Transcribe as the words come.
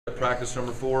Practice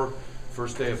number 4,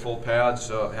 first day of full pads.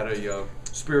 Had a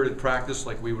spirited practice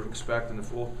like we would expect in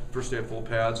the first day of full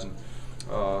pads, and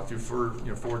through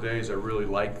 4 days, I really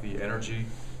like the energy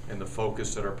and the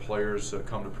focus that our players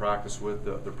come to practice with.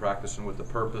 They're practicing with the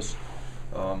purpose.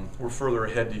 We're further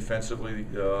ahead defensively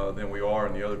than we are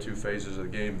in the other 2 phases of the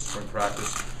game in spring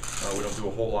practice. We don't do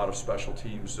a whole lot of special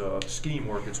teams scheme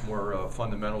work. It's more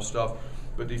fundamental stuff.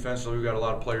 But defensively, we've got a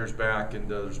lot of players back, and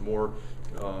there's more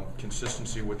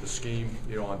consistency with the scheme,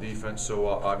 on defense. So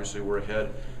obviously we're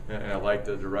ahead, and I like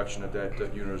the direction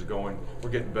that unit is going. We're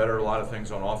getting better at a lot of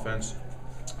things on offense.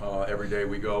 Every day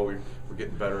we go, we're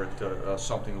getting better at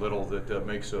something little that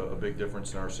makes a big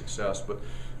difference in our success. But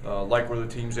like where the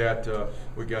team's at,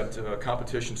 we got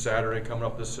competition Saturday coming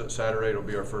up this Saturday. It'll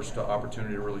be our first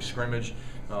opportunity to really scrimmage.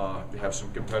 We have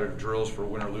some competitive drills for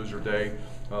winner-loser day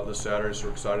this Saturday, so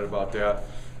we're excited about that.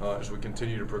 As we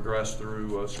continue to progress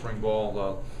through spring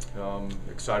ball,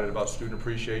 excited about Student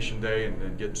Appreciation Day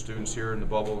and getting students here in the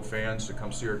bubble and fans to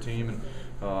come see our team. And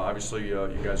obviously,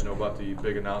 you guys know about the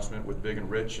big announcement with Big and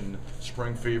Rich and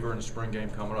Spring Fever and the spring game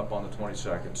coming up on the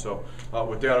 22nd. So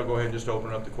with that, I'll go ahead and just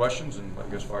open up the questions and I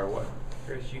guess fire away.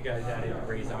 Chris, you guys added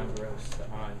Raison Gross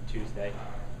on Tuesday.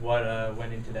 What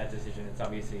went into that decision? It's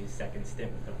obviously his second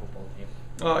stint with the football team.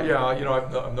 Yeah,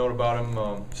 I've known about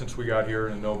him since we got here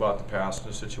and know about the past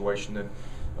and the situation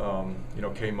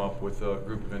that came up with a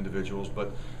group of individuals.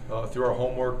 But through our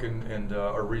homework and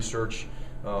our research,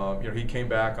 he came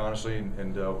back honestly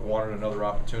and wanted another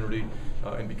opportunity.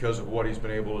 And because of what he's been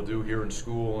able to do here in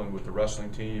school and with the wrestling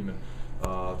team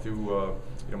and through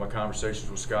my conversations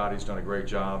with Scott, he's done a great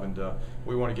job, and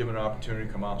we want to give him an opportunity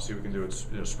to come out and see what we can do. It's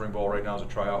spring ball right now is a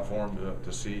tryout for him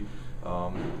to see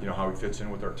how he fits in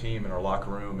with our team and our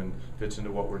locker room and fits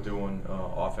into what we're doing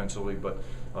offensively. But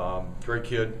great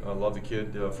kid, I love the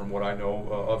kid from what I know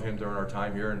of him during our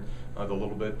time here and the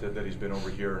little bit that he's been over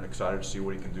here, and excited to see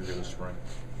what he can do here this spring.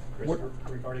 Chris,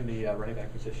 regarding the running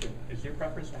back position, is your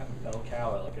preference to have a bell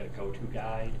cow, like a go-to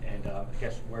guy, and I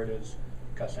guess where does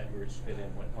Gus Edwards fit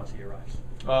in once he arrives?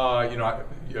 I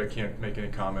can't make any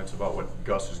comments about what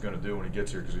Gus is going to do when he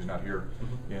gets here because he's not here.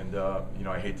 Mm-hmm. And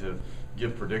I hate to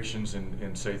give predictions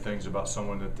and say things about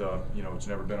someone that it's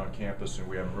never been on campus and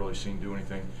we haven't really seen do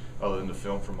anything other than the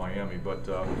film from Miami. But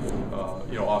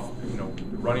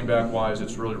running back wise,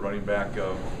 it's really running back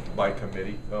by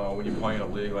committee. When you play in a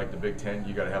league like the Big Ten,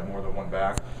 you got to have more than one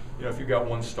back. If you got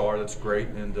one star, that's great,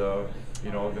 and then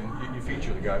you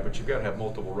feature the guy. But you've got to have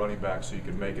multiple running backs so you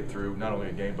can make it through not only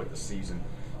a game but the season.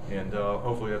 And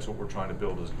hopefully that's what we're trying to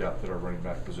build is depth at our running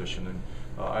back position. And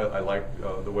I like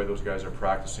the way those guys are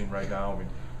practicing right now. I mean,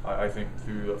 I think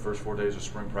through the first 4 days of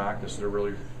spring practice, they're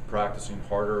really practicing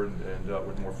harder and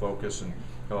with more focus, and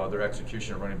their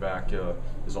execution at running back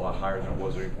is a lot higher than it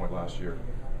was at any point last year.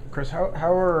 Chris,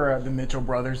 how are the Mitchell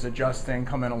brothers adjusting,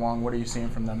 coming along? What are you seeing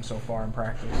from them so far in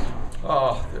practice?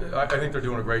 I think they're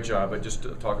doing a great job. I just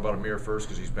talk about Amir first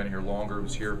because he's been here longer. He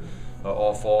was here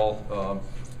all fall.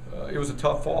 It was a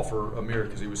tough fall for Amir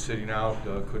because he was sitting out,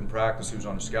 couldn't practice. He was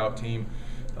on a scout team.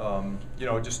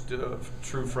 Just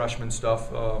true freshman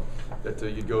stuff that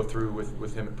you go through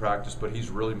with him at practice. But he's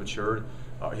really matured.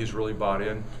 He's really bought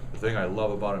in. The thing I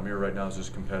love about Amir right now is his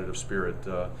competitive spirit.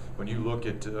 When you look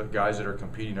at guys that are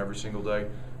competing every single day,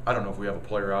 I don't know if we have a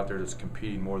player out there that's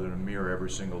competing more than Amir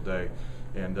every single day.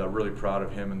 And really proud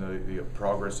of him and the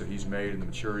progress that he's made and the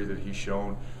maturity that he's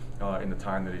shown in the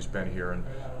time that he's been here.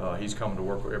 And he's coming to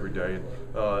work every day.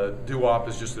 Duop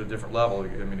is just at a different level. I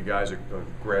mean, the guy's a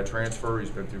grad transfer. He's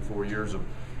been through 4 years of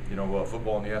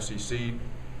football in the SEC.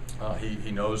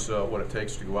 He knows what it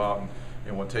takes to go out and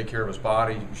take care of his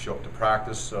body, show up to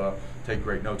practice, take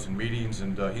great notes in meetings,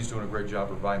 and he's doing a great job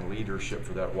providing leadership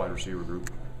for that wide receiver group.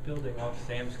 Building off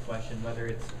Sam's question, whether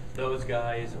it's those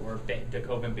guys or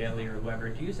Jacob Bailey or whoever,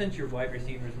 do you sense your wide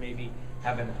receivers maybe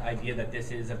have an idea that this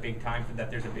is a big time for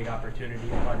that there's a big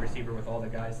opportunity at wide receiver with all the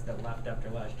guys that left after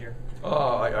last year?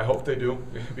 I hope they do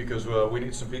because we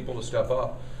need some people to step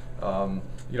up.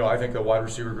 I think the wide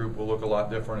receiver group will look a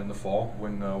lot different in the fall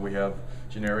when we have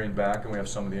Janarian back and we have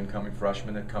some of the incoming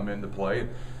freshmen that come into play.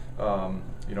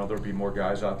 There'll be more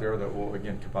guys out there that will,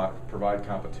 again, provide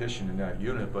competition in that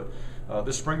unit. But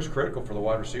this spring is critical for the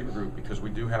wide receiver group because we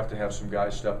do have to have some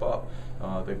guys step up.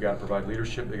 They've got to provide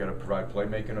leadership. They've got to provide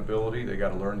playmaking ability. They've got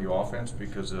to learn the offense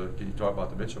because you talk about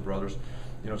the Mitchell brothers,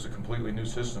 it's a completely new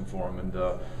system for them.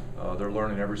 And they're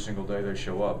learning every single day they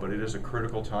show up. But it is a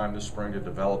critical time this spring to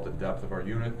develop the depth of our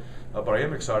unit. But I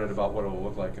am excited about what it will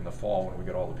look like in the fall when we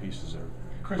get all the pieces there.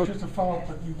 Chris, just to follow up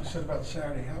what you said about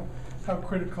Saturday, how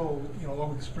critical, along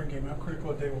with the spring game, how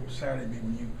critical a day will Saturday be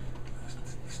when you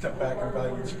step back and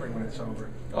evaluate spring when it's over?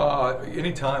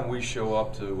 Anytime we show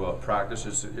up to practice,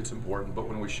 it's important, but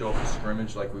when we show up to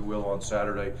scrimmage like we will on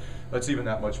Saturday, that's even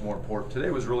that much more important. Today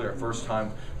was really our first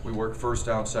time we worked first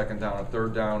down, second down, and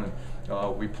third down, and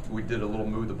we did a little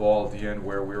move the ball at the end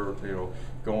where we were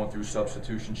going through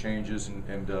substitution changes and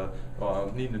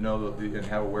needing to know and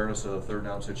have awareness of the third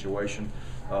down situation.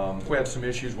 We had some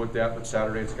issues with that, but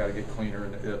Saturday it's got to get cleaner,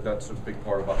 and that's a big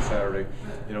part about Saturday.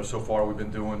 So far we've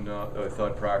been doing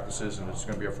thud practices, and it's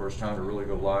going to be our first time to really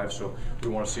go live. So we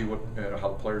want to see how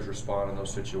the players respond in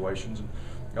those situations.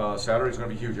 Saturday's going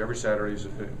to be huge. Every Saturday is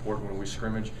important when we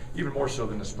scrimmage, even more so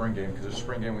than the spring game, because the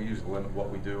spring game we usually limit what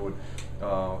we do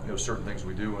and certain things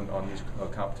we do on these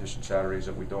competition Saturdays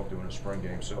that we don't do in a spring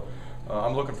game. So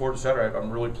I'm looking forward to Saturday.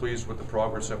 I'm really pleased with the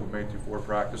progress that we've made through 4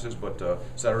 practices, but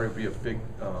Saturday will be a big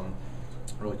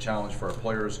really challenge for our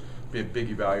players, be a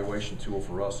big evaluation tool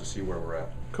for us to see where we're at.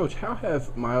 Coach, how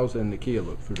have Miles and Nakia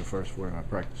looked through the first 4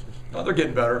 practices? They're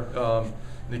getting better.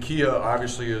 Nakia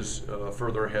obviously is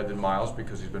further ahead than Miles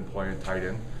because he's been playing tight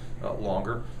end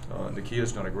longer.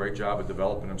 Nakia's done a great job of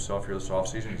developing himself here this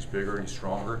offseason. He's bigger, he's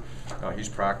stronger. He's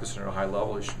practicing at a high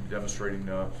level. He's demonstrating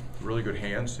really good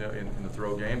hands in the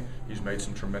throw game. He's made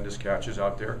some tremendous catches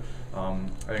out there. I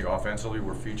think offensively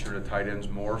we're featured at tight ends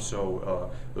more,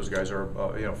 so those guys are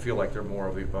feel like they're more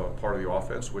of the part of the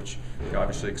offense, which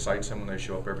obviously excites them when they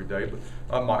show up every day. But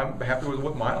I'm happy with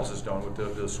what Miles has done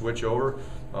with the switch over.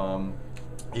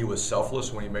 He was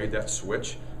selfless when he made that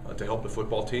switch to help the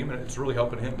football team, and it's really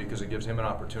helping him because it gives him an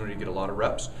opportunity to get a lot of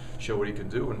reps, show what he can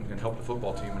do, and help the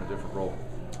football team in a different role.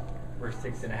 We're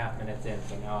 6.5 minutes in,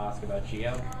 so now I'll ask about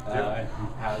Gio. Yeah.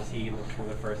 How has he looked through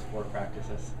the first 4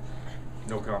 practices?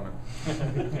 No comment.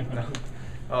 No.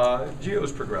 Gio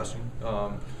is progressing.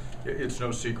 It's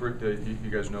no secret that you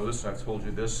guys know this, and I've told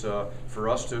you this. For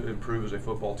us to improve as a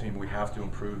football team, we have to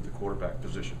improve the quarterback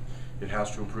position. It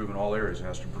has to improve in all areas. It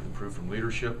has to improve from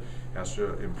leadership, it has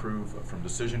to improve from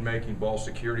decision making, ball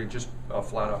security, and just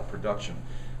flat out production.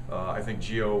 I think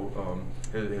Gio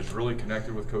has really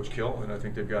connected with Coach Kill, and I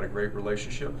think they've got a great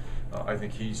relationship. I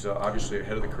think he's obviously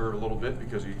ahead of the curve a little bit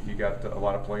because he got a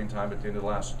lot of playing time at the end of the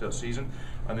last season.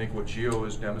 I think what Gio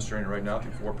is demonstrating right now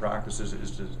through 4 practices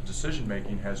is the decision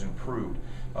making has improved.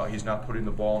 He's not putting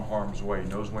the ball in harm's way. He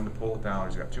knows when to pull it down.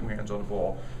 He's got 2 hands on the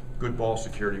ball. Good ball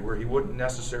security, where he wouldn't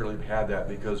necessarily have had that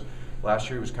because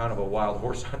last year he was kind of a wild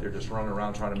horse out there just running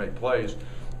around trying to make plays,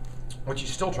 which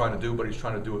he's still trying to do, but he's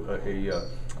trying to do it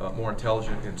a more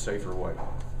intelligent and safer way.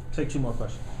 Take 2 more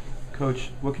questions.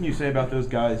 Coach, what can you say about those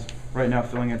guys right now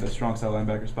filling in the strong side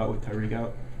linebacker spot with Tyreek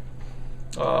out?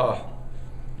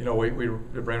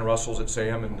 Brandon Russell's at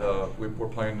Sam, and we're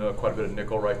playing quite a bit of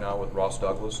nickel right now with Ross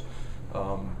Douglas.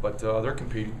 But they're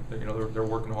competing. They're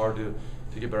working hard to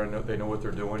get better. They know what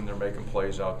they're doing. They're making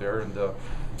plays out there, and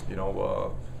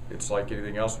it's like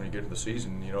anything else when you get to the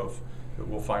season.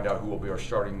 We'll find out who will be our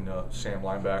starting Sam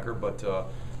linebacker, but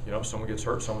if someone gets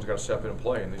hurt, someone's got to step in and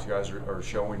play, and these guys are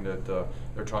showing that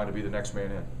they're trying to be the next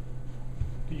man in.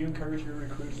 Do you encourage your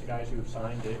recruits, the guys who have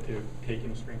signed, to take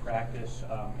in spring practice?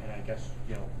 And I guess,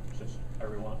 since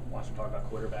everyone wants to talk about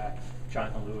quarterback,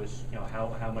 Jonathan Lewis,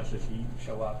 how much does he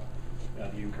show up?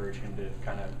 Do you encourage him to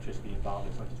kind of just be involved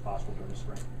as much as possible during the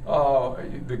spring?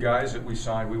 The guys that we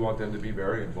signed, we want them to be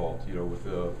very involved, with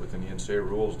the NCAA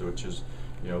rules, which is,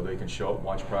 they can show up and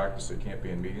watch practice. They can't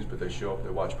be in meetings, but they show up, they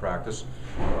watch practice.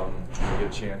 They get a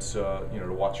chance,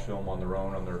 to watch film on their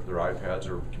own, on their iPads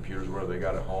or computers, wherever they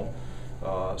got at home.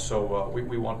 So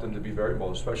we want them to be very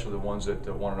involved, especially the ones that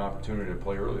want an opportunity to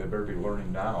play early. They better be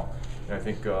learning now. And I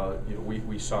think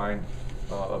we signed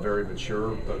a very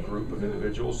mature group of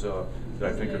individuals that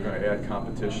I think are going to add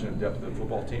competition and depth to the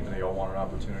football team, and they all want an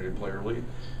opportunity to play early.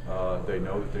 They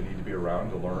know that they need to be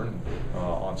around to learn.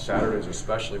 On Saturdays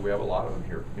especially, we have a lot of them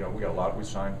here. We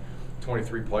signed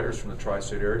 23 players from the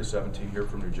tri-state area, 17 here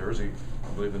from New Jersey,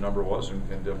 I believe the number was,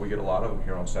 and we get a lot of them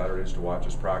here on Saturdays to watch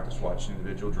us practice, watch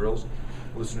individual drills,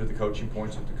 listen to the coaching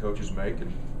points that the coaches make,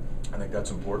 and I think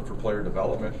that's important for player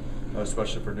development,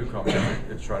 especially for newcomers.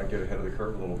 It's trying to get ahead of the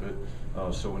curve a little bit,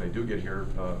 so when they do get here,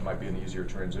 it might be an easier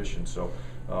transition. So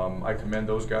I commend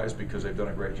those guys because they've done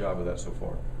a great job of that so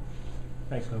far.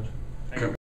 Thanks, Coach. Thank you.